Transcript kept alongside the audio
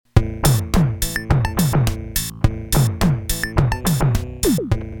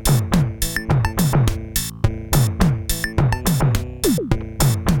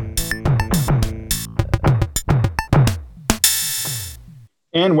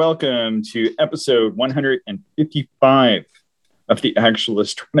and welcome to episode 155 of the Actual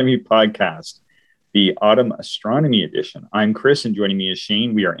Astronomy Podcast, the Autumn Astronomy Edition. I'm Chris, and joining me is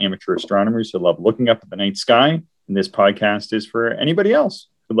Shane. We are amateur astronomers who love looking up at the night sky, and this podcast is for anybody else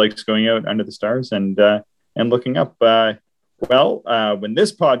who likes going out under the stars and looking up. When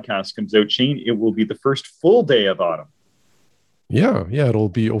this podcast comes out, Shane, it will be the first full day of autumn. Yeah, it'll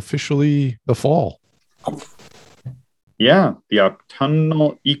be officially the fall. Yeah, the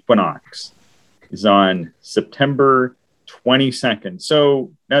autumnal equinox is on September 22nd.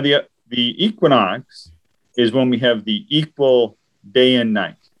 So now the equinox is when we have the equal day and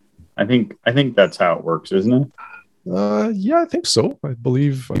night. I think that's how it works, isn't it? Yeah, I think so. I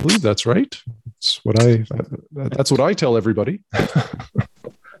believe that's right. That's what I tell everybody.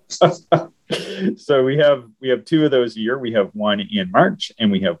 So we have two of those a year. We have one in March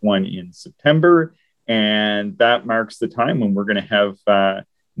and we have one in September, and that marks the time when we're going to have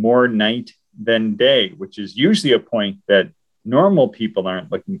more night than day, which is usually a point that normal people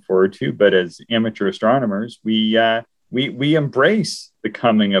aren't looking forward to. But as amateur astronomers, we embrace the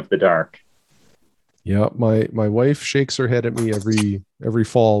coming of the dark. Yeah, my wife shakes her head at me every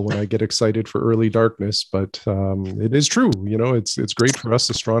fall when I get excited for early darkness, but it is true. You know, it's great for us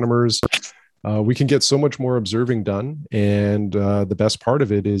astronomers. We can get so much more observing done, and the best part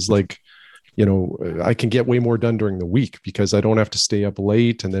of it is, like, you know, I can get way more done during the week because I don't have to stay up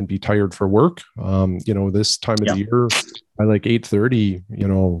late and then be tired for work. This time of the year, by like 8:30,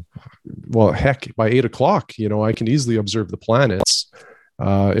 heck, by 8 o'clock, I can easily observe the planets.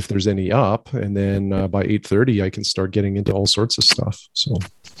 If there's any up, and then by 8:30 I can start getting into all sorts of stuff. So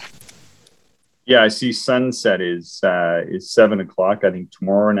yeah, I see sunset is 7 o'clock, I think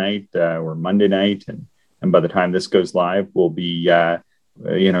tomorrow night or Monday night, and by the time this goes live will be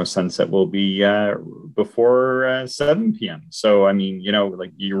sunset will be before 7 p.m. So I mean,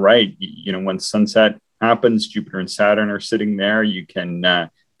 like, you're right, when sunset happens, Jupiter and Saturn are sitting there. You can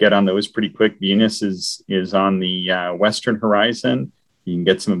get on those pretty quick. Venus is on the western horizon. You can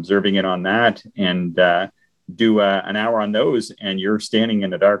get some observing it on that and do an hour on those, and you're standing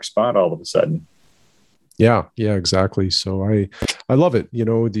in a dark spot all of a sudden. Yeah, exactly. So I love it.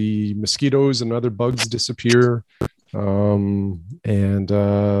 The mosquitoes and other bugs disappear, and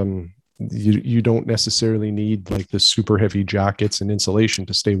you don't necessarily need like the super heavy jackets and insulation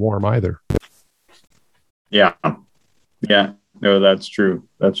to stay warm either. Yeah. No, that's true.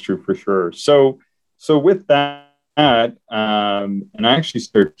 That's true for sure. So with that. And I actually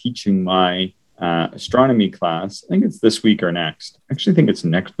started teaching my astronomy class. I think it's this week or next. I actually think it's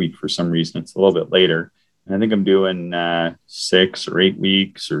next week for some reason. It's a little bit later. And I think I'm doing 6 or 8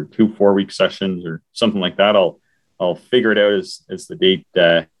 weeks or 2 4-week sessions or something like that. I'll figure it out as the date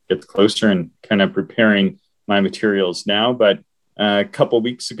gets closer, and kind of preparing my materials now. But a couple of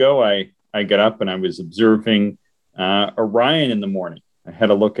weeks ago, I got up and I was observing Orion in the morning. I had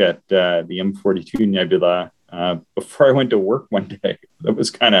a look at the M42 Nebula before I went to work one day. That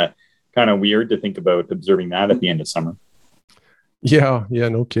was kind of weird to think about observing that at the end of summer. Yeah,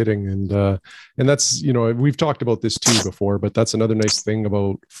 no kidding. And that's, we've talked about this too before, but that's another nice thing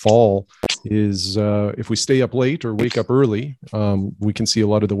about fall is if we stay up late or wake up early, we can see a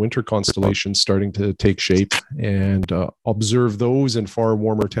lot of the winter constellations starting to take shape and observe those in far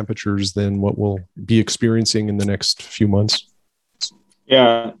warmer temperatures than what we'll be experiencing in the next few months.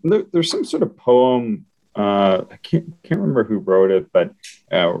 Yeah, there's some sort of poem. I can't remember who wrote it, but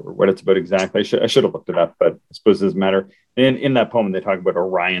what it's about exactly. I should have looked it up, but I suppose it doesn't matter. In that poem, they talk about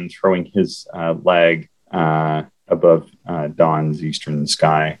Orion throwing his leg above dawn's eastern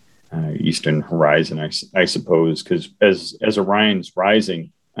sky, eastern horizon, I suppose, because as Orion's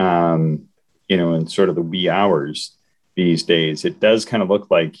rising, in sort of the wee hours these days, it does kind of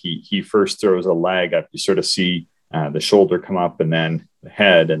look like he first throws a leg up. You sort of see the shoulder come up, and then the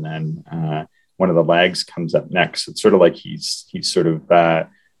head, and then one of the legs comes up next. It's sort of like he's sort of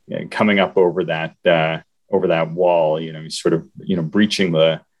coming up over that wall. He's sort of breaching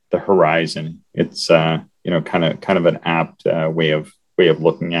the horizon. It's kind of an apt way of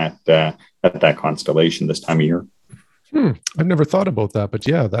looking at that constellation this time of year. I've never thought about that, but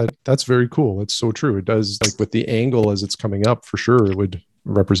yeah, that's very cool. It's so true. It does, like, with the angle as it's coming up, for sure, it would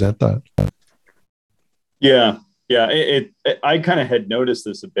represent that. Yeah. I kind of had noticed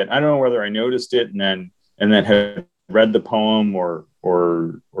this a bit. I don't know whether I noticed it and then had read the poem or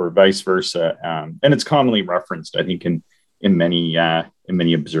vice versa. And it's commonly referenced, I think, in many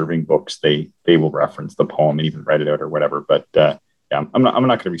observing books. They will reference the poem and even write it out or whatever. But I'm not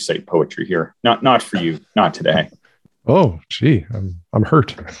going to recite poetry here. Not for you. Not today. Oh, gee, I'm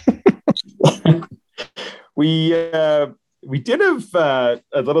hurt. We we did have a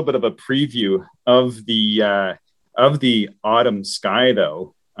little bit of a preview of the autumn sky,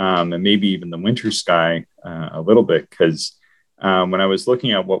 though, and maybe even the winter sky a little bit, because when I was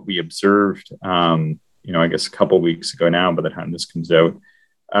looking at what we observed, I guess a couple of weeks ago now, by the time this comes out,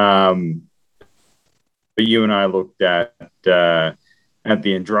 but you and I looked at the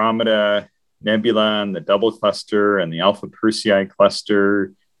Andromeda Nebula and the double cluster and the Alpha Persei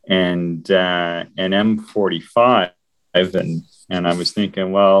cluster and M45, and I was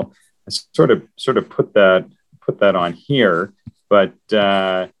thinking, well, I sort of put that on here, but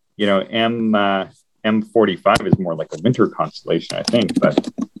M45 is more like a winter constellation, I think, but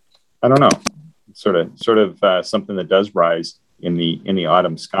I don't know. Sort of something that does rise in the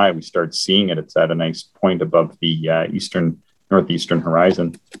autumn sky. We start seeing it. It's at a nice point above the northeastern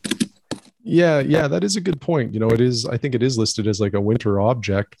horizon. Yeah, that is a good point. I think it is listed as like a winter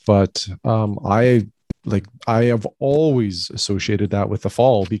object, but I have always associated that with the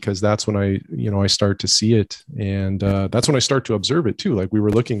fall, because that's when I start to see it, and that's when I start to observe it too. Like we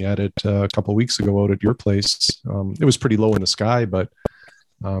were looking at it a couple of weeks ago out at your place. It was pretty low in the sky, but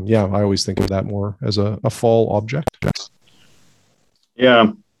I always think of that more as a fall object.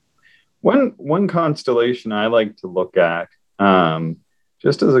 Yeah, one constellation I like to look at,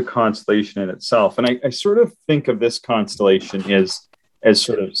 just as a constellation in itself, and I sort of think of this constellation as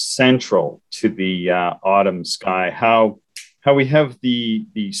sort of central to the autumn sky. How we have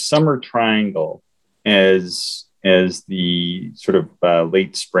the summer triangle as the sort of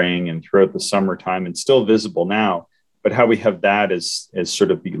late spring and throughout the summertime, and still visible now, but how we have that as sort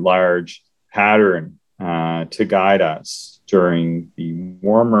of the large pattern to guide us during the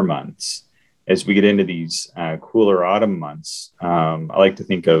warmer months. As we get into these cooler autumn months, I like to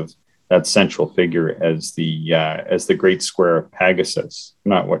think of that central figure as the great square of Pegasus.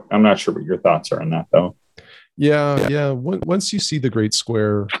 I'm not sure what your thoughts are on that, though. Yeah. Once you see the great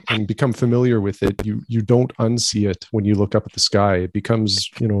square and become familiar with it, you don't unsee it when you look up at the sky. It becomes,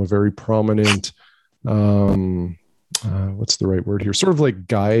 a very prominent, what's the right word here? Sort of like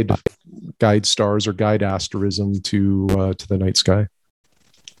guide stars or guide asterism to the night sky.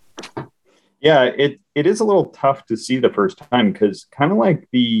 Yeah, it is a little tough to see the first time, because kind of like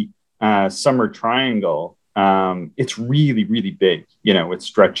the summer triangle, it's really, really big. It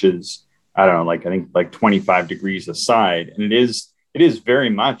stretches, I don't know, I think like 25 degrees aside, and it is very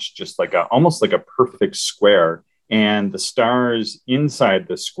much just almost like a perfect square. And the stars inside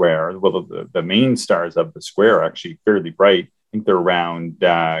the square, well, the main stars of the square are actually fairly bright. I think they're around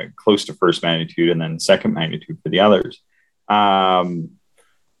close to first magnitude and then second magnitude for the others.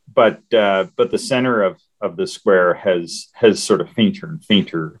 But the center of the square has sort of fainter and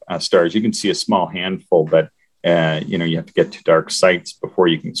fainter stars. You can see a small handful, but you have to get to dark sites before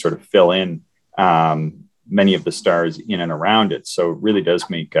you can sort of fill in many of the stars in and around it. So it really does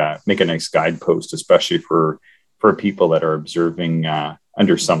make a nice guidepost, especially for people that are observing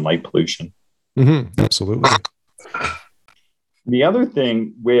under some light pollution. Mm-hmm, absolutely. The other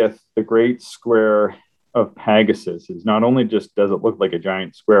thing with the Great Square of Pegasus is not only just does it look like a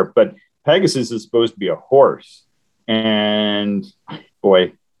giant square, but Pegasus is supposed to be a horse. And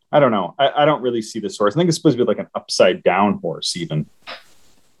boy, I don't know. I don't really see this horse. I think it's supposed to be like an upside down horse even.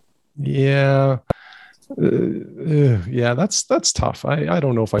 Yeah. That's tough. I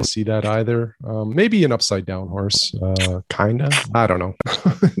don't know if I see that either. Maybe an upside down horse, kind of. I don't know.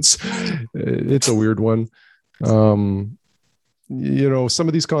 it's a weird one. Some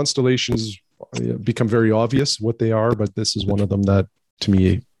of these constellations become very obvious what they are, but this is one of them that, to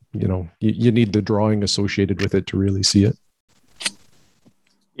me, you need the drawing associated with it to really see it.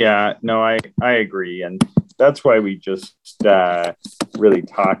 Yeah, no, I agree, and that's why we just really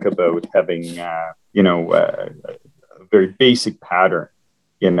talk about having a very basic pattern.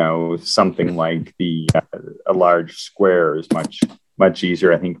 Something like a large square is much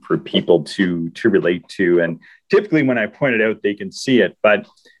easier, I think, for people to relate to. And typically, when I point it out, they can see it. But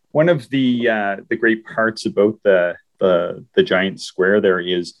one of the great parts about the giant square there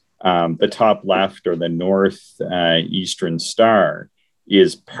is the top left, or the north eastern star,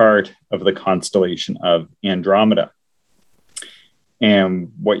 is part of the constellation of Andromeda.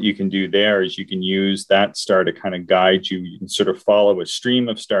 And what you can do there is you can use that star to kind of guide you. You can sort of follow a stream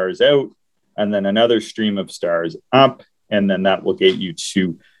of stars out and then another stream of stars up, and then that will get you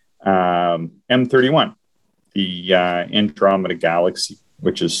to M31, the Andromeda galaxy,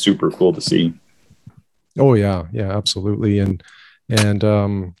 which is super cool to see. Oh yeah, absolutely. And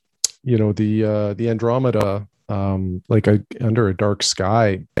the Andromeda, under a dark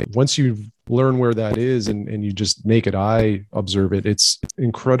sky, once you've learn where that is and you just naked eye observe it, it's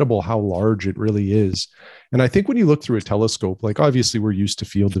incredible how large it really is. And I think when you look through a telescope, like obviously we're used to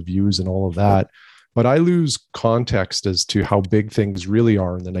field of views and all of that, but I lose context as to how big things really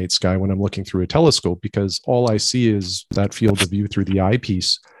are in the night sky when I'm looking through a telescope, because all I see is that field of view through the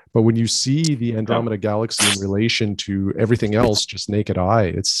eyepiece. But when you see the Andromeda galaxy in relation to everything else, just naked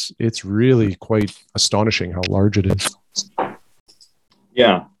eye, it's really quite astonishing how large it is.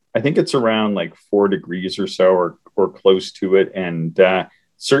 Yeah, I think it's around like 4 degrees or so, or close to it. And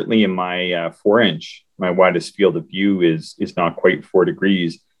certainly in my 4 inch, my widest field of view is not quite 4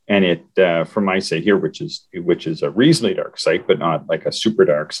 degrees. And it, from my site here, which is a reasonably dark site, but not like a super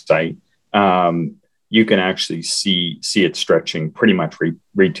dark site, you can actually see it stretching pretty much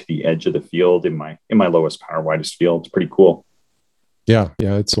right to the edge of the field in my lowest power widest field. It's pretty cool. Yeah,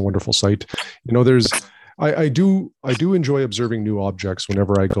 it's a wonderful sight. I do enjoy observing new objects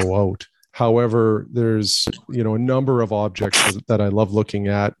whenever I go out. However, there's a number of objects that I love looking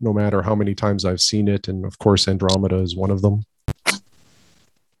at, no matter how many times I've seen it, and of course, Andromeda is one of them.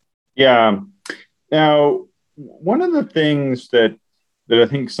 Yeah. Now, one of the things that I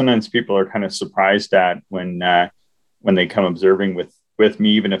think sometimes people are kind of surprised at when they come observing with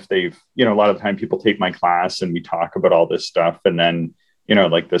me, even if they've, a lot of the time people take my class and we talk about all this stuff. And then,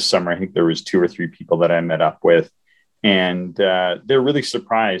 like this summer, I think there was 2 or 3 people that I met up with, and they're really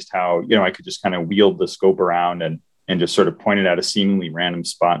surprised how, I could just kind of wield the scope around and just sort of point it at a seemingly random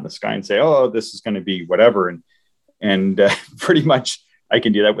spot in the sky and say, oh, this is going to be whatever. And pretty much I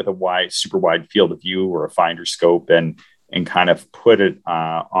can do that with a super wide field of view or a finder scope, and kind of put it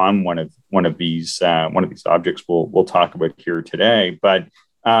on one of these objects we'll talk about here today. But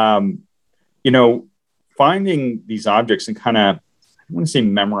finding these objects and kind of, I want to say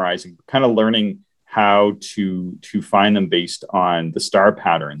memorizing, but kind of learning how to find them based on the star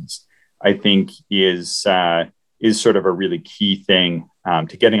patterns, I think is sort of a really key thing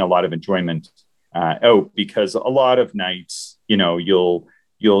to getting a lot of enjoyment out, because a lot of nights,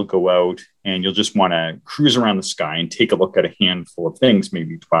 you'll go out and you'll just want to cruise around the sky and take a look at a handful of things,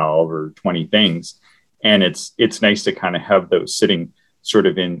 maybe 12 or 20 things. And it's nice to kind of have those sitting sort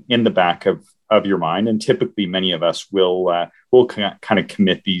of in the back of your mind. And typically many of us will kind of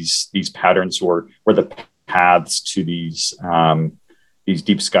commit these patterns or the paths to these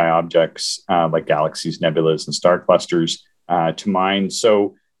deep sky objects like galaxies, nebulas, and star clusters to mind.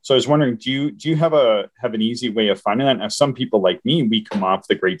 So I was wondering, do you have an easy way of finding that? Now, some people like me, we come off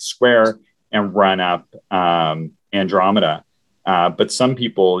the Great Square and run up Andromeda, but some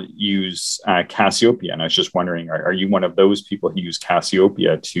people use Cassiopeia. And I was just wondering, are you one of those people who use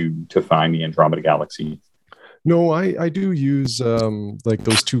Cassiopeia to find the Andromeda galaxy? No, I do use like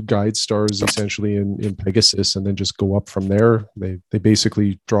those 2 guide stars essentially in Pegasus, and then just go up from there. They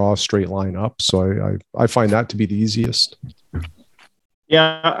basically draw a straight line up. So I find that to be the easiest.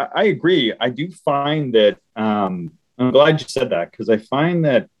 Yeah, I agree. I do find that, I'm glad you said that, because I find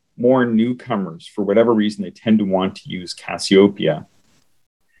that more newcomers, for whatever reason, they tend to want to use Cassiopeia.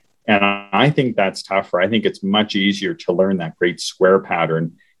 And I think that's tougher. I think it's much easier to learn that Great Square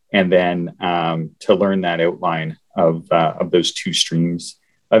pattern, and then to learn that outline of those 2 streams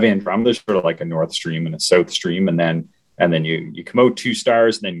of Andromeda. There's sort of like a north stream and a south stream, and then you come out 2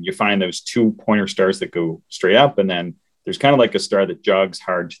 stars, and then you find those 2 pointer stars that go straight up, and then there's kind of like a star that jogs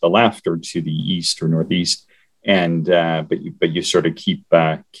hard to the left or to the east or northeast, and but you sort of keep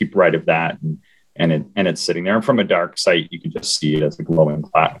right of that, and it's sitting there. And from a dark site, you can just see it as a glowing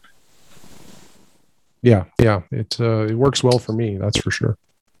cloud. Yeah, it works well for me, that's for sure.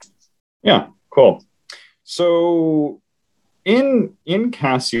 Yeah, cool. So in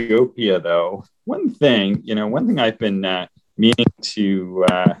Cassiopeia, though, one thing I've been meaning to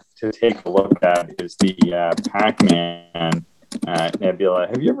take a look at is the Pac-Man nebula.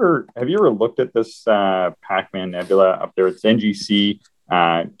 Have you ever looked at this Pac-Man nebula up there? It's NGC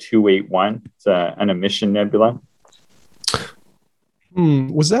 281. It's an emission nebula.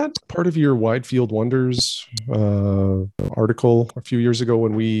 Was that part of your Wide Field Wonders article a few years ago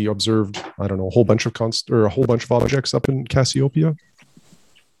when we observed, I don't know, a whole bunch of objects up in Cassiopeia?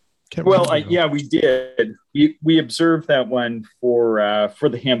 Yeah, we did. We observed that one for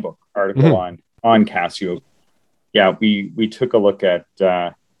the handbook article on Cassiopeia. Yeah, we took a look at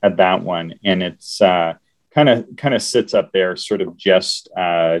that one, and it's kind of sits up there, sort of just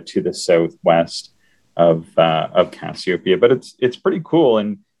to the southwest of Cassiopeia. But it's pretty cool,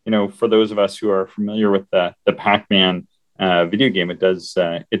 and for those of us who are familiar with the Pac-Man video game, it does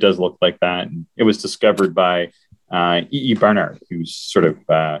look like that. And it was discovered by E. Barnard, who's sort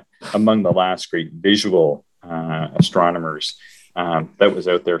of among the last great visual astronomers. that was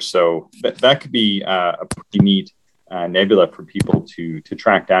out there. So that could be a pretty neat nebula for people to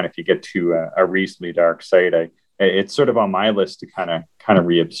track down if you get to a reasonably dark site. It's sort of on my list to kind of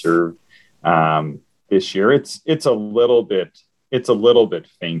reobserve this year. It's a little bit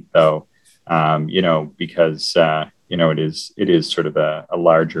faint though, because it is sort of a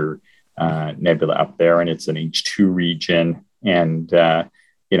larger nebula up there, and it's an H2 region, and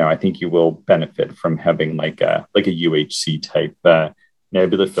I think you will benefit from having like a UHC type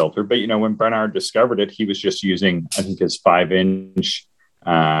nebula filter. But when Bernard discovered it, he was just using, I think, his 5-inch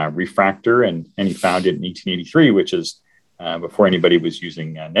refractor, and he found it in 1883, which is before anybody was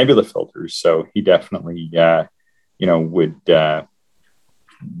using nebula filters. So he definitely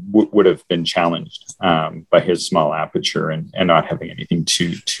would have been challenged by his small aperture and not having anything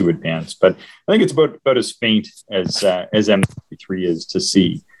too advanced. But I think it's about as faint as M53 is to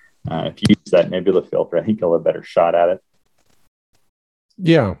see. If you use that nebula filter, I think you'll have a better shot at it.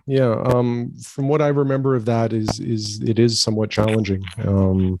 Yeah. From what I remember of that it is somewhat challenging.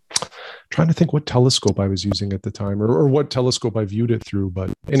 Trying to think what telescope I was using at the time, or what telescope I viewed it through. But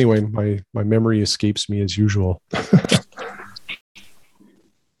anyway, my memory escapes me as usual.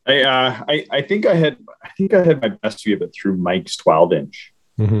 I think I had my best view of it through Mike's 12-inch.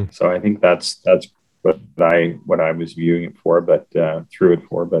 Mm-hmm. So I think that's what I was viewing it for, but through it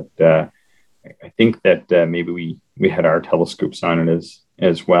for. But I think that maybe we had our telescopes on it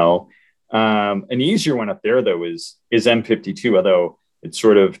as well. An easier one up there though is M52, although it's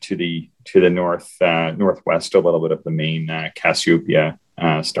sort of to the northwest a little bit of the main Cassiopeia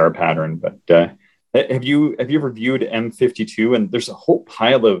star pattern. But have you ever viewed M52? And there's a whole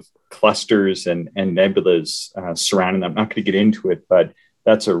pile of clusters and nebulas surrounding them. I'm not going to get into it, but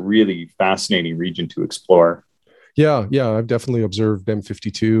that's a really fascinating region to explore. Yeah, I've definitely observed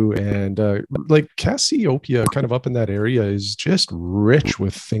M52, and like Cassiopeia, kind of up in that area, is just rich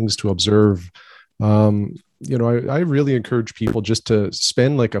with things to observe. I really encourage people just to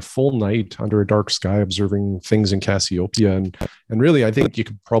spend like a full night under a dark sky observing things in Cassiopeia, and really, I think you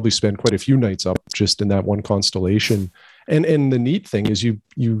could probably spend quite a few nights up just in that one constellation. And the neat thing is you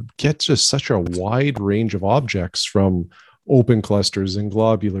get just such a wide range of objects, from open clusters and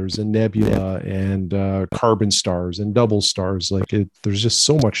globulars and nebula and carbon stars and double stars. There's just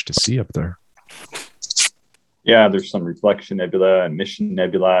so much to see up there. Yeah, there's some reflection nebula and mission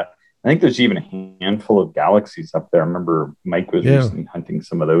nebula. I think there's even a handful of galaxies up there. I remember Mike was recently hunting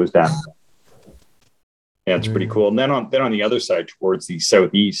some of those down. Yeah, it's pretty cool. And then on the other side, towards the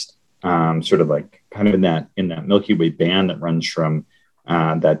southeast, sort of like kind of in that Milky Way band that runs from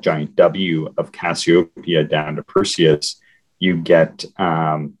that giant W of Cassiopeia down to Perseus, you get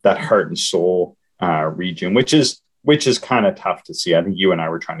that heart and soul region, which is kind of tough to see. I think you and I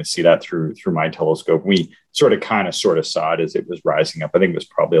were trying to see that through my telescope. We sort of saw it as it was rising up. I think it was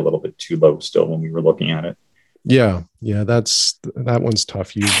probably a little bit too low still when we were looking at it. Yeah, that one's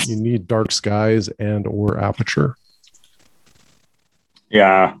tough. You need dark skies and or aperture.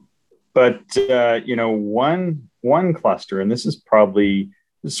 Yeah, but one cluster, and this is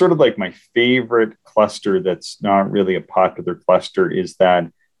sort of like my favorite cluster that's not really a popular cluster, is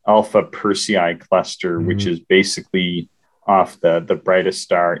that Alpha Persei cluster, which is basically off the brightest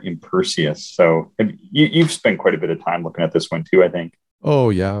star in Perseus. So you've spent quite a bit of time looking at this one too, I think. Oh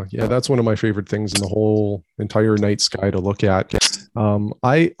yeah, that's one of my favorite things in the whole entire night sky to look at.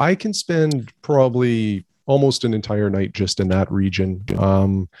 I can spend probably almost an entire night just in that region.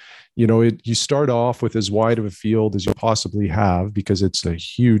 You start off with as wide of a field as you possibly have, because it's a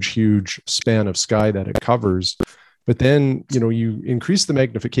huge span of sky that it covers. But then, you increase the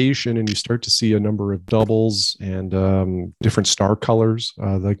magnification and you start to see a number of doubles and different star colors.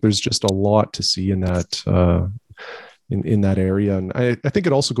 There's just a lot to see in that in that area. And I think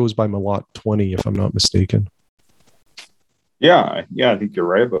it also goes by Melotte 20, if I'm not mistaken. Yeah, I think you're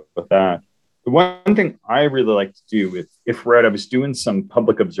right about that. The one thing I really like to do if we're out, I was doing some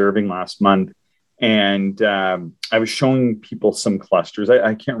public observing last month, and I was showing people some clusters.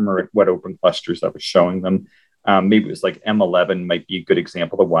 I can't remember what open clusters I was showing them. Maybe it was like M11 might be a good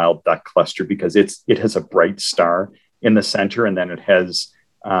example, the wild duck cluster, because it has a bright star in the center, and then it has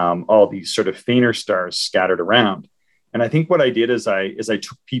all these sort of fainter stars scattered around. And I think what I did is I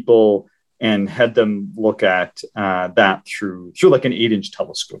took people and had them look at that through like an 8-inch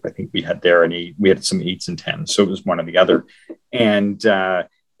telescope. I think we had there, and we had some 8s and 10s, so it was one or the other. And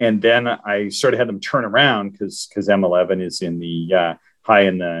then I sort of had them turn around because M11 is in the high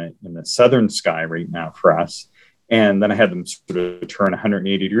in the southern sky right now for us. And then I had them sort of turn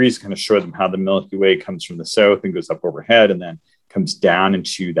 180 degrees, kind of show them how the Milky Way comes from the south and goes up overhead and then comes down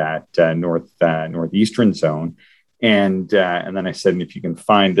into that northeastern zone. And then I said, and if you can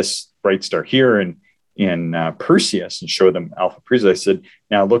find this bright star here in Perseus and show them Alpha Perseus, I said,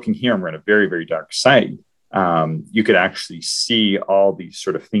 now looking here, and we're in a very, very dark site. You could actually see all these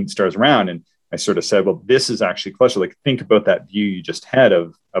sort of faint stars around. And I sort of said, well, this is actually cluster. Like, think about that view you just had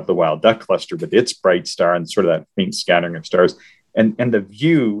of the Wild Duck cluster with its bright star and sort of that faint scattering of stars. And the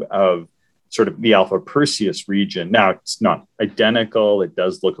view of sort of the Alpha Perseus region. Now, it's not identical. It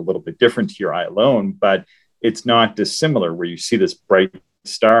does look a little bit different to your eye alone, but it's not dissimilar where you see this bright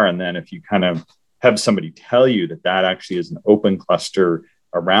star. And then if you kind of have somebody tell you that that actually is an open cluster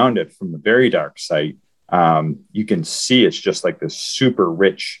around it from the very dark site, you can see it's just like this super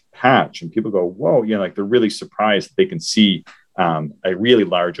rich patch. And people go, whoa, you know, like they're really surprised that they can see a really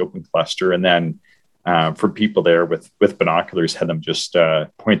large open cluster. And then for people there with binoculars, had them just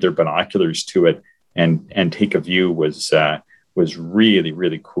point their binoculars to it and take a view was really,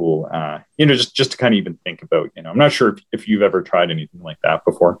 really cool. You know, just to kind of even think about, you know, I'm not sure if you've ever tried anything like that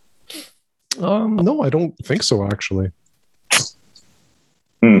before. No, I don't think so, actually.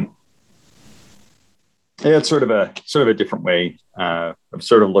 Yeah, it's sort of a different way of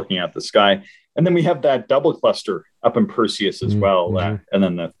sort of looking at the sky. And then we have that double cluster up in Perseus as well, and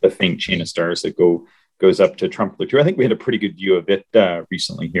then the faint chain of stars that goes up to Trumpeter 2. I think we had a pretty good view of it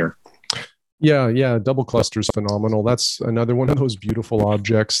recently here. Yeah, double cluster is phenomenal. That's another one of those beautiful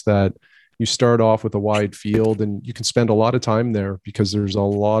objects that you start off with a wide field and you can spend a lot of time there because there's a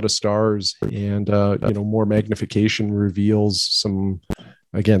lot of stars, and you know, more magnification reveals some,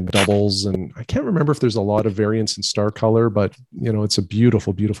 again, doubles. And I can't remember if there's a lot of variance in star color, but you know, it's a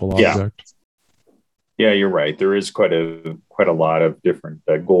beautiful, beautiful object. Yeah, you're right. There is quite a lot of different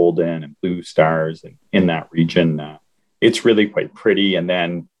golden and blue stars in that region. It's really quite pretty. And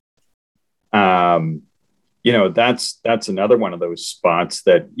then, you know, that's another one of those spots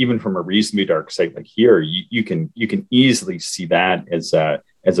that even from a reasonably dark site like here, you can easily see that as a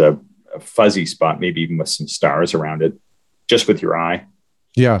fuzzy spot, maybe even with some stars around it, just with your eye.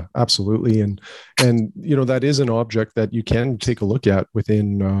 Yeah, absolutely. And you know, that is an object that you can take a look at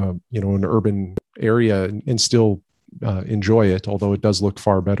within you know, an urban area and still enjoy it, although it does look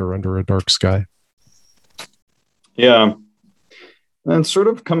far better under a dark sky. Yeah. And sort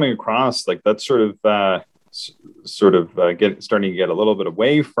of coming across like that's starting to get a little bit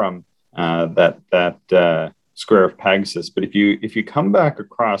away from that square of Pegasus. But if you come back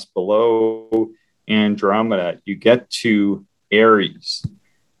across below Andromeda, you get to Aries.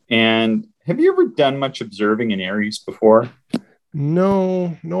 And have you ever done much observing in Aries before?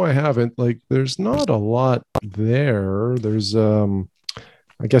 No, I haven't. Like, there's not a lot there. There's I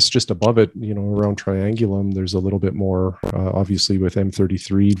guess just above it, you know, around Triangulum, there's a little bit more, obviously with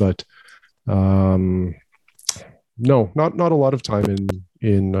M33, but no, not a lot of time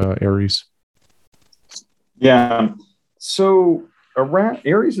in Aries. Yeah. So around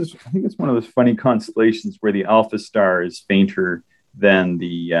Aries is, I think it's one of those funny constellations where the alpha star is fainter than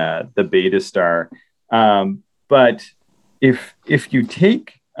the beta star. But if you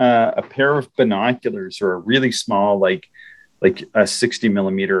take a pair of binoculars or a really small, like a 60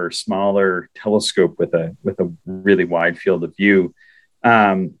 millimeter or smaller telescope with a really wide field of view,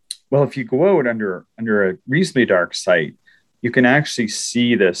 well, if you go out under a reasonably dark site, you can actually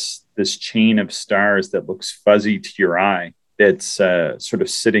see this chain of stars that looks fuzzy to your eye. That's sort of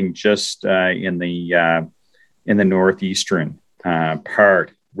sitting just in the northeastern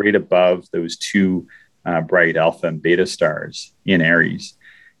part, right above those two bright alpha and beta stars in Aries.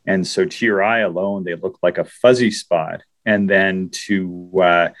 And so to your eye alone, they look like a fuzzy spot. And then to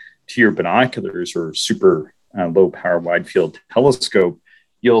your binoculars or super low power wide field telescope,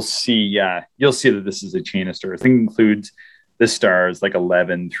 you'll see that this is a chain of stars. I think it includes the stars like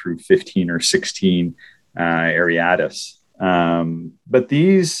 11 through 15 or 16 Ariadis. But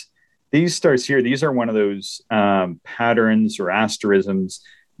these stars here, these are one of those patterns or asterisms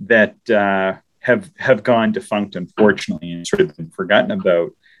that have gone defunct, unfortunately, and sort of been forgotten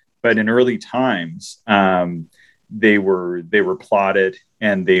about. But in early times, they were plotted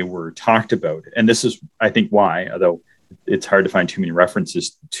and they were talked about. And this is, I think, why, although it's hard to find too many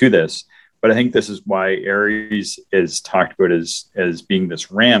references to this, but I think this is why Aries is talked about as being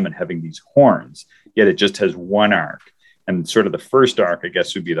this ram and having these horns, yet it just has one arc. And sort of the first arc, I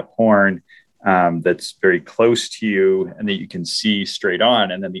guess, would be the horn that's very close to you and that you can see straight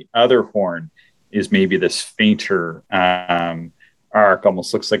on. And then the other horn is maybe this fainter arc,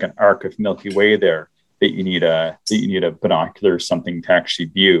 almost looks like an arc of Milky Way there that you need a binocular or something to actually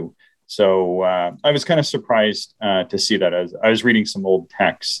view. So I was kind of surprised to see that. I was reading some old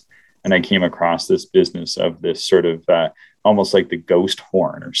texts and I came across this business of this sort of almost like the ghost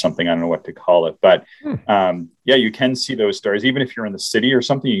horn or something. I don't know what to call it, but Hmm. yeah, you can see those stars. Even if you're in the city or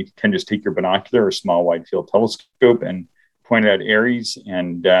something, you can just take your binocular or small wide field telescope and point it at Aries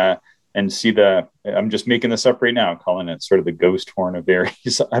and see the, I'm just making this up right now, calling it sort of the ghost horn of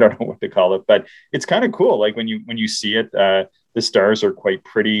Aries. I don't know what to call it, but it's kind of cool. Like when you see it, the stars are quite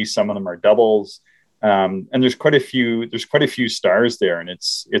pretty. Some of them are doubles. And there's quite a few stars there. And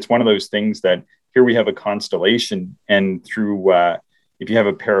it's one of those things that here we have a constellation, and through, if you have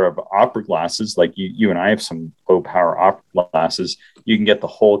a pair of opera glasses, like you and I have some low power opera glasses, you can get the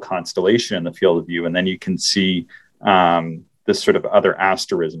whole constellation in the field of view. And then you can see, this sort of other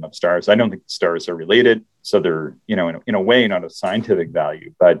asterism of stars. I don't think the stars are related, so they're, in a way, not of scientific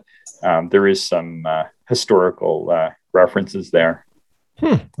value, but there is some historical references there.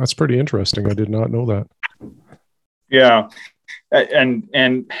 That's pretty interesting. I did not know that. Yeah, and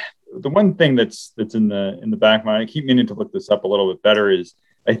the one thing that's in the back of my mind, I keep meaning to look this up a little bit better, is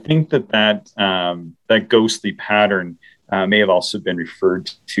I think that ghostly pattern may have also been referred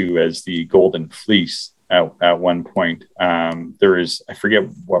to as the golden fleece at one point. There is, I forget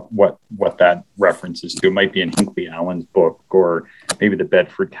what that references to. It might be in Hinckley Allen's book, or maybe the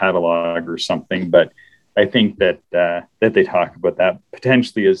Bedford Catalog or something. But I think that they talk about that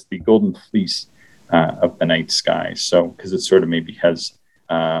potentially as the golden fleece of the night sky. So because it sort of maybe has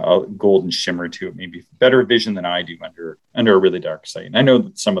a golden shimmer to it, maybe better vision than I do under a really dark sight. And I know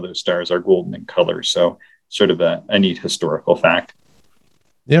that some of those stars are golden in color, so sort of a neat historical fact.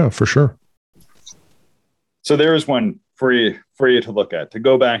 Yeah, for sure. So there is one for you to look at, to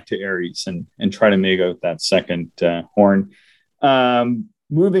go back to Aries and try to make out that second horn.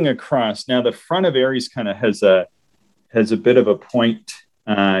 Moving across now, the front of Aries kind of has a bit of a point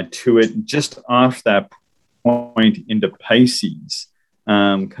to it, just off that point into Pisces,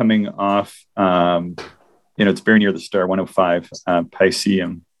 coming off. It's very near the star 105.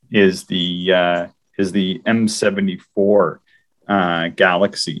 Pisceum is the M74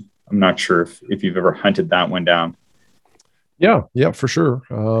 galaxy. I'm not sure if you've ever hunted that one down. Yeah, for sure.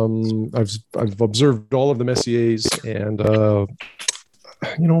 I've observed all of the Messiers, and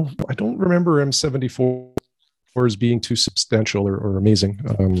I don't remember M74 as being too substantial or amazing.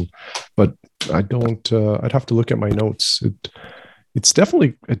 But I don't. I'd have to look at my notes. It's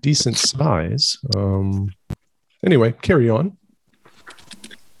definitely a decent size. Anyway, carry on.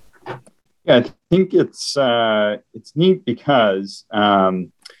 Yeah, I think it's neat because I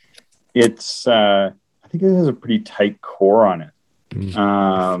think it has a pretty tight core on it.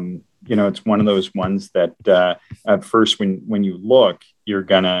 It's one of those ones that at first when you look, you're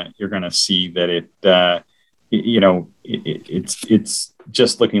gonna see that it's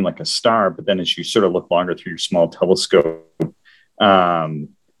just looking like a star, but then as you sort of look longer through your small telescope,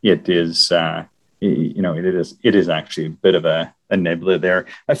 it is actually a bit of a nebula there.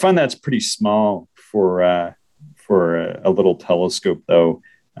 I find that's pretty small for a little telescope, though.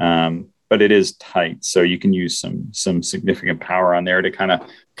 But it is tight, so you can use some significant power on there to kind of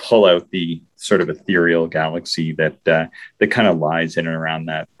pull out the sort of ethereal galaxy that kind of lies in and around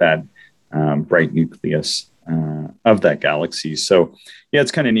that bright nucleus of that galaxy. So yeah,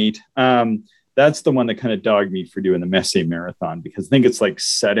 it's kind of neat. That's the one that kind of dogged me for doing the Messier Marathon, because I think it's like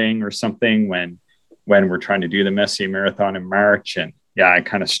setting or something when we're trying to do the Messier Marathon in March, and yeah, I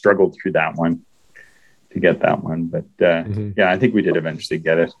kind of struggled through that one to get that one, but yeah, I think we did eventually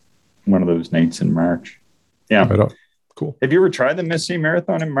get it one of those nights in March. Yeah. Right on. Cool. Have you ever tried the Messier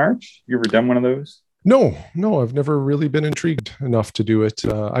Marathon in March? You ever done one of those? No, I've never really been intrigued enough to do it.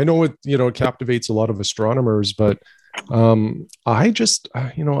 I know it captivates a lot of astronomers, but I just,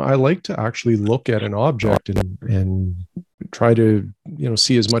 I like to actually look at an object and try to,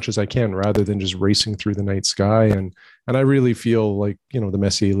 see as much as I can rather than just racing through the night sky. And I really feel like, the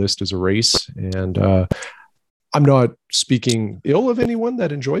Messier list is a race, and I'm not speaking ill of anyone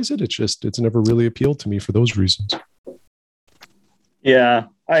that enjoys it. It's never really appealed to me for those reasons. Yeah,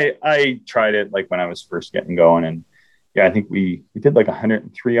 I tried it like when I was first getting going, and yeah, I think we did like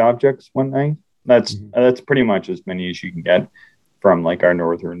 103 objects one night. That's pretty much as many as you can get from like our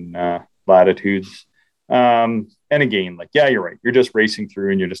northern latitudes. And again, like, yeah, you're right. You're just racing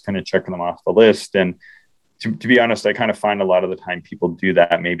through and you're just kind of checking them off the list. And to be honest, I kind of find a lot of the time people do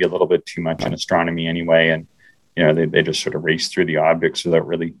that maybe a little bit too much in astronomy anyway. And they just sort of race through the objects without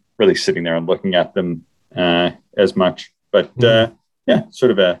really sitting there and looking at them as much. But yeah,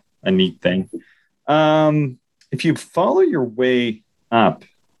 sort of a neat thing. If you follow your way up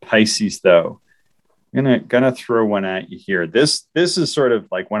Pisces, though, I'm gonna throw one at you here. This is sort of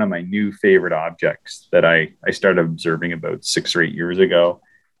like one of my new favorite objects that I started observing about 6 or 8 years ago.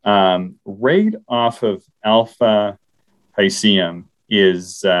 Right off of Alpha Pisceum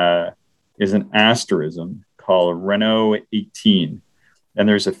is an asterism called Renault 18. And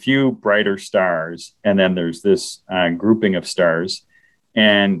there's a few brighter stars, and then there's this grouping of stars.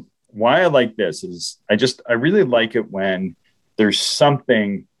 And why I like this is I really like it when there's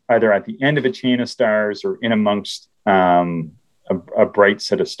something either at the end of a chain of stars or in amongst a bright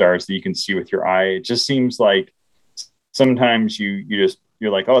set of stars that you can see with your eye. It just seems like sometimes you're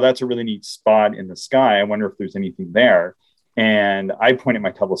like, oh, that's a really neat spot in the sky. I wonder if there's anything there. And I pointed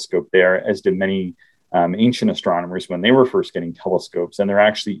my telescope there, as did many ancient astronomers when they were first getting telescopes. And there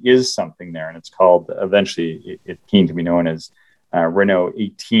actually is something there. And it's called, eventually, it came to be known as Renault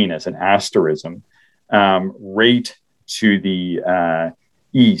 18 as an asterism, right to the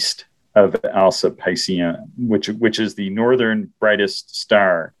east of Alpha Piscium, which is the northern brightest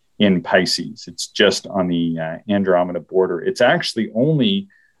star in Pisces. It's just on the Andromeda border. It's actually only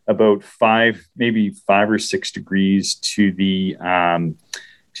about maybe 5 or 6 degrees to the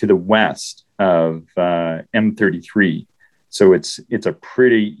west of M33. So it's a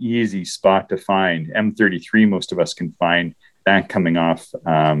pretty easy spot to find. M33, most of us can find that coming off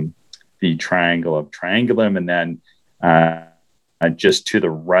the triangle of Triangulum, and then just to the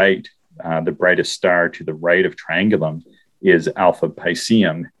right, the brightest star to the right of Triangulum is Alpha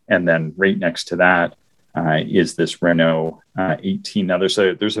Piscium, and then right next to that is this Renault 18. Now there's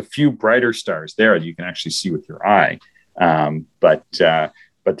a few brighter stars there that you can actually see with your eye, but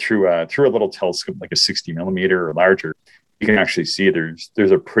through a little telescope like a 60 millimeter or larger, you can actually see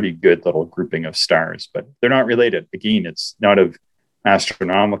there's a pretty good little grouping of stars, but they're not related. Again, it's not of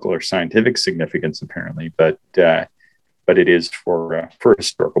astronomical or scientific significance apparently, but it is for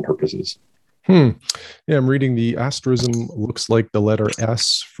historical purposes. Yeah, I'm reading the asterism looks like the letter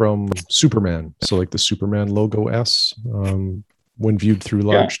S from Superman. So like the Superman logo S when viewed through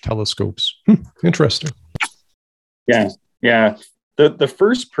large telescopes. Interesting. Yeah. The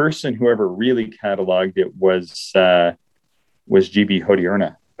first person who ever really cataloged it was G.B.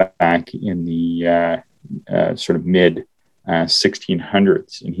 Hodiurna back in the sort of mid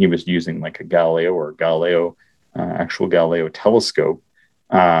 1600s, and he was using like a actual Galileo telescope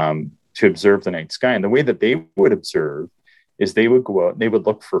to observe the night sky. And the way that they would observe is they would go out and they would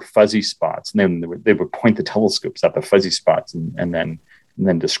look for fuzzy spots, and then they would point the telescopes at the fuzzy spots and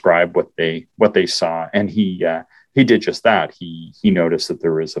then describe what they saw. And he did just that. He noticed that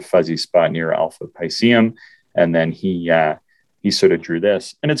there was a fuzzy spot near Alpha Piscium, and then he sort of drew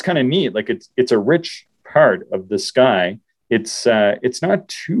this. And it's kind of neat. Like it's a rich part of the sky. It's not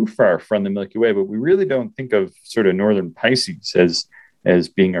too far from the Milky Way, but we really don't think of sort of northern Pisces as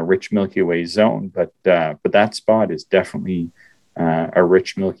being a rich Milky Way zone. But that spot is definitely a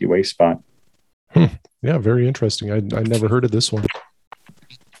rich Milky Way spot. Yeah, very interesting. I never heard of this one.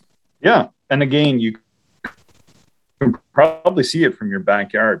 Yeah, and again, you can probably see it from your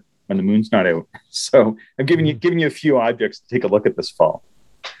backyard when the moon's not out. So I'm giving you a few objects to take a look at this fall.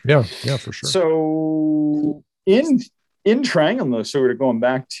 Yeah, for sure. So in Triangle, so we're going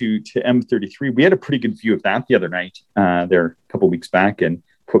back to M33. We had a pretty good view of that the other night, there a couple of weeks back, and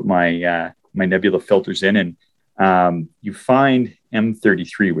put my nebula filters in, and you find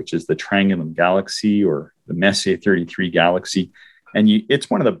M33, which is the Triangulum galaxy or the Messier 33 galaxy, and it's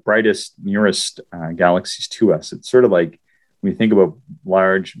one of the brightest, nearest galaxies to us. It's sort of like when you think about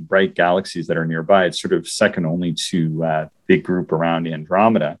large, bright galaxies that are nearby, it's sort of second only to big group around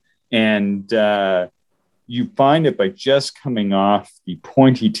Andromeda, and you find it by just coming off the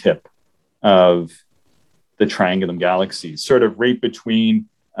pointy tip of the Triangulum galaxy, sort of right between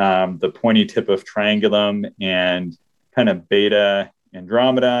the pointy tip of Triangulum and kind of Beta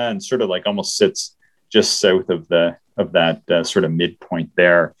Andromeda, and sort of like almost sits just south of that sort of midpoint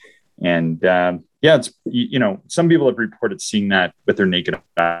there. And it's, some people have reported seeing that with their naked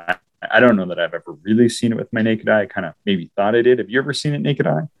eye. I don't know that I've ever really seen it with my naked eye. I kind of maybe thought I did. Have you ever seen it naked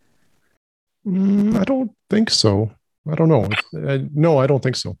eye? I don't think so. I don't know. No, I don't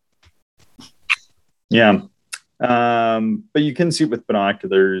think so. Yeah. But you can see it with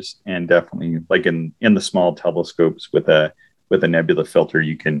binoculars, and definitely like in the small telescopes with a nebula filter,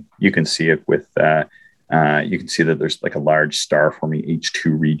 you can see it with you can see that there's like a large star forming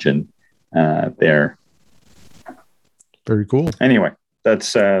H2 region there. Very cool. Anyway, that's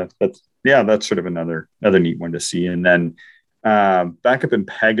sort of another neat one to see. And then back up in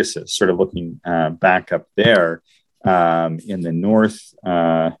Pegasus, sort of looking back up there in the north,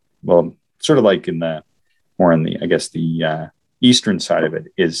 sort of like more on the, I guess, the eastern side of it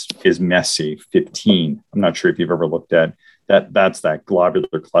is Messier 15. I'm not sure if you've ever looked at that. That's that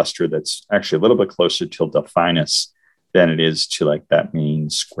globular cluster that's actually a little bit closer to Delphinus than it is to like that main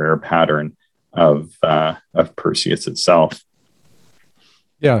square pattern. of Perseus itself.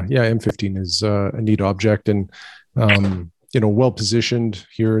 Yeah, M15 is a neat object, and well positioned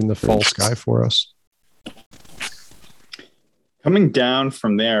here in the fall sky for us. Coming down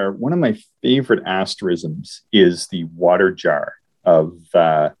from there, one of my favorite asterisms is the water jar of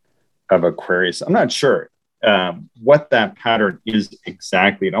Aquarius. I'm not sure what that pattern is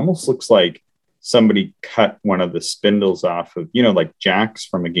exactly. It almost looks like somebody cut one of the spindles off of, like jacks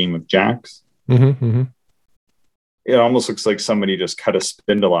from a game of jacks. Mm-hmm, mm-hmm. It almost looks like somebody just cut a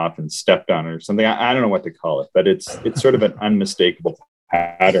spindle off and stepped on it or something. I don't know what to call it, but it's sort of an unmistakable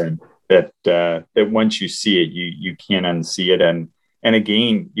pattern that once you see it, you can't unsee it. And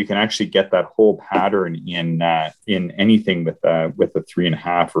again, you can actually get that whole pattern in anything with a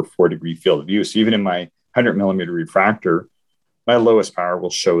 3.5 or 4 degree field of view. So even in my 100 millimeter refractor, my lowest power will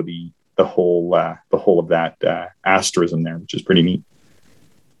show the whole of that asterism there, which is pretty neat.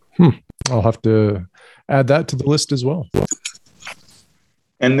 I'll have to add that to the list as well.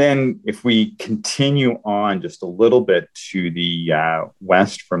 And then if we continue on just a little bit to the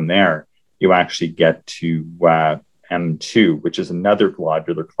west from there, you actually get to M2, which is another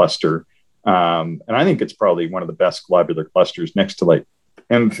globular cluster. And I think it's probably one of the best globular clusters next to like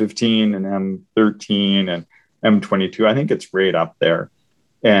M15 and M13 and M22. I think it's right up there.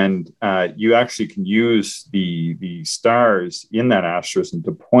 And you actually can use the stars in that asterism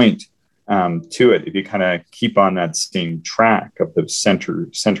to point to it. If you kind of keep on that same track of the center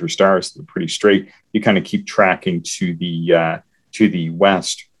stars that are pretty straight, you kind of keep tracking to the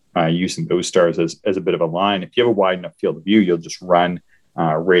west using those stars as a bit of a line. If you have a wide enough field of view, you'll just run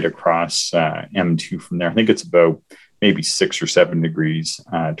right across M2 from there. I think it's about maybe 6 or 7 degrees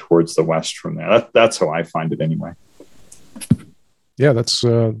towards the west from there. That's how I find it anyway. Yeah, that's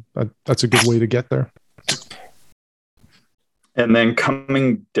a good way to get there. And then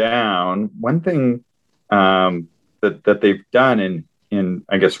coming down, one thing that they've done in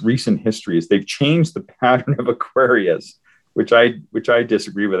I guess recent history is they've changed the pattern of Aquarius, which I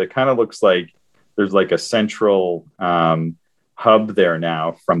disagree with. It kind of looks like there's like a central hub there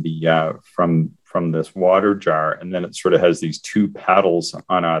now from the from this water jar, and then it sort of has these 2 paddles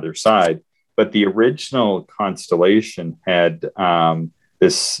on either side. But the original constellation had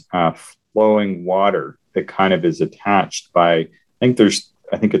this flowing water that kind of is attached by, I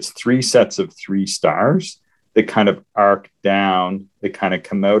think it's 3 sets of 3 stars that kind of arc down. They kind of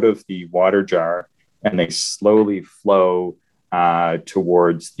come out of the water jar and they slowly flow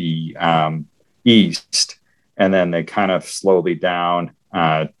towards the east, and then they kind of slowly down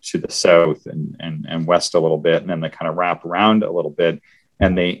to the south and west a little bit, and then they kind of wrap around a little bit,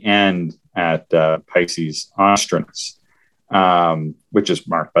 and they end at Pisces Austrinus, which is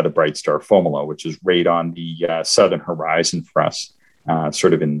marked by the bright star Fomolo, which is right on the southern horizon for us,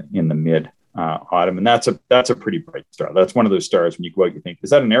 sort of in the mid autumn. And that's a pretty bright star. That's one of those stars when you go out, you think, is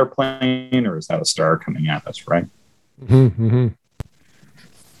that an airplane or is that a star coming at us, right? Mm-hmm.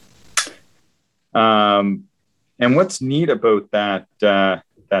 And what's neat about that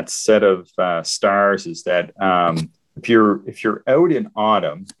set of stars is that if you're out in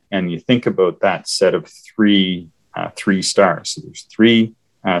autumn and you think about that set of three stars, so there's 3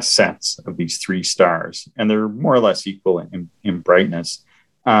 sets of these 3 stars, and they're more or less equal in brightness.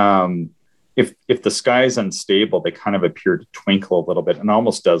 If the sky is unstable, they kind of appear to twinkle a little bit, and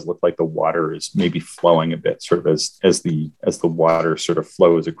almost does look like the water is maybe flowing a bit, sort of as the water sort of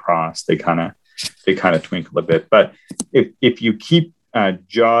flows across. They kind of twinkle a bit. But if you keep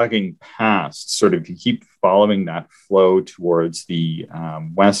jogging past, sort of, you keep following that flow towards the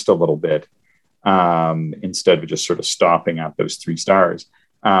west a little bit, instead of just sort of stopping at those 3 stars.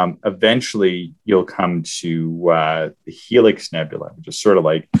 Eventually, you'll come to the Helix Nebula, which is sort of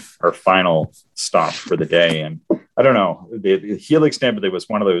like our final stop for the day. And I don't know, the Helix Nebula was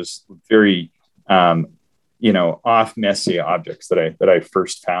one of those very, off Messier objects that I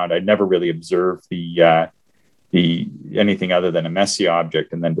first found. I'd never really observed the anything other than a Messier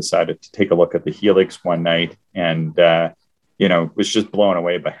object, and then decided to take a look at the Helix one night, and was just blown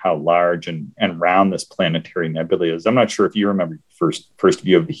away by how large and round this planetary nebula is. I'm not sure if you remember first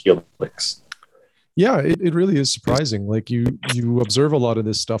view of the Helix. Yeah, it really is surprising. Like you observe a lot of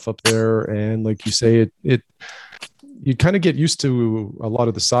this stuff up there, and like you say, it you kind of get used to a lot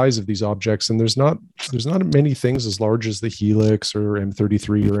of the size of these objects, and there's not many things as large as the Helix or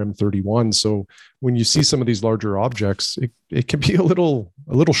M33 or M31. So when you see some of these larger objects, it can be a little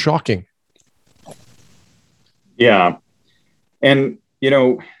shocking. Yeah. And,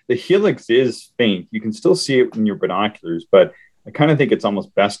 the Helix is faint. You can still see it in your binoculars, but I kind of think it's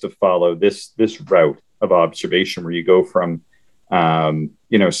almost best to follow this route of observation where you go from,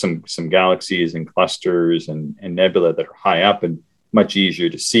 some galaxies and clusters and nebula that are high up and much easier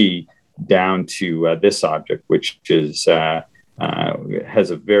to see, down to this object, which is has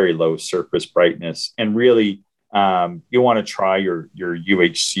a very low surface brightness. And really, you want to try your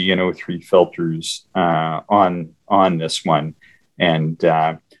UHC and O3 filters on this one. And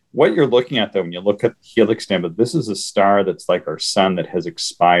what you're looking at, though, when you look at Helix Nebula, this is a star that's like our sun that has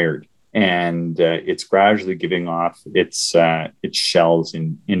expired, and it's gradually giving off its shells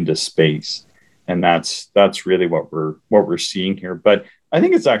into space, and that's really what we're seeing here. But I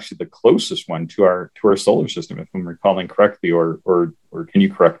think it's actually the closest one to our solar system, if I'm recalling correctly, or can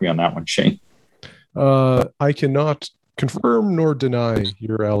you correct me on that one, Shane? I cannot confirm nor deny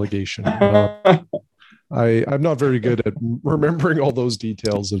your allegation. I'm not very good at remembering all those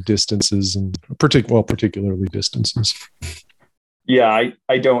details of distances and particularly distances. Yeah,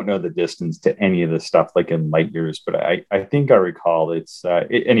 I don't know the distance to any of the stuff like in light years, but I think I recall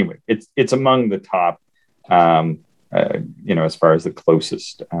anyway. It's among the top, as far as the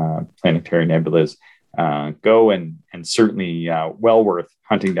closest planetary nebulas go, and certainly well worth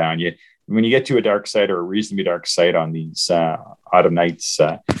hunting down. When you get to a dark site, or a reasonably dark site on these autumn nights,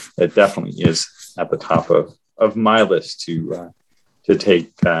 it definitely is at the top of my list to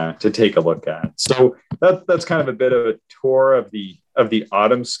take a look at. So that's kind of a bit of a tour of the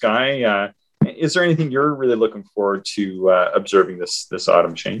autumn sky. Is there anything you're really looking forward to observing this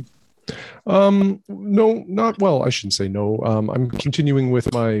autumn, Shane? No, not well. I shouldn't say no. I'm continuing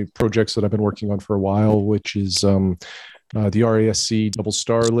with my projects that I've been working on for a while, which is the RASC double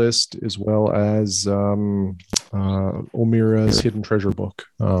star list, as well as O'Meara's hidden treasure book.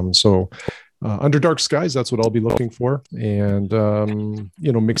 Under dark skies, that's what I'll be looking for, and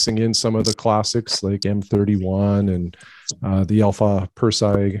mixing in some of the classics like M31 and the Alpha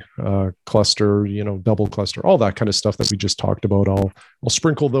Persei cluster, double cluster, all that kind of stuff that we just talked about. I'll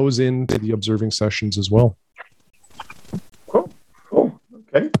sprinkle those into the observing sessions as well. Cool.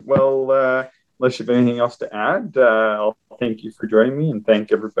 Okay. Well, unless you have anything else to add, I'll thank you for joining me, and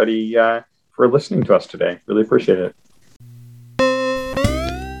thank everybody for listening to us today. Really appreciate it.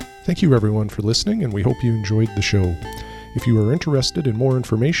 Thank you, everyone, for listening, and we hope you enjoyed the show. If you are interested in more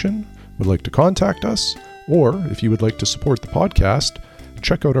information, would like to contact us, or if you would like to support the podcast,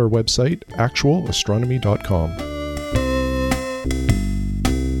 check out our website, actualastronomy.com.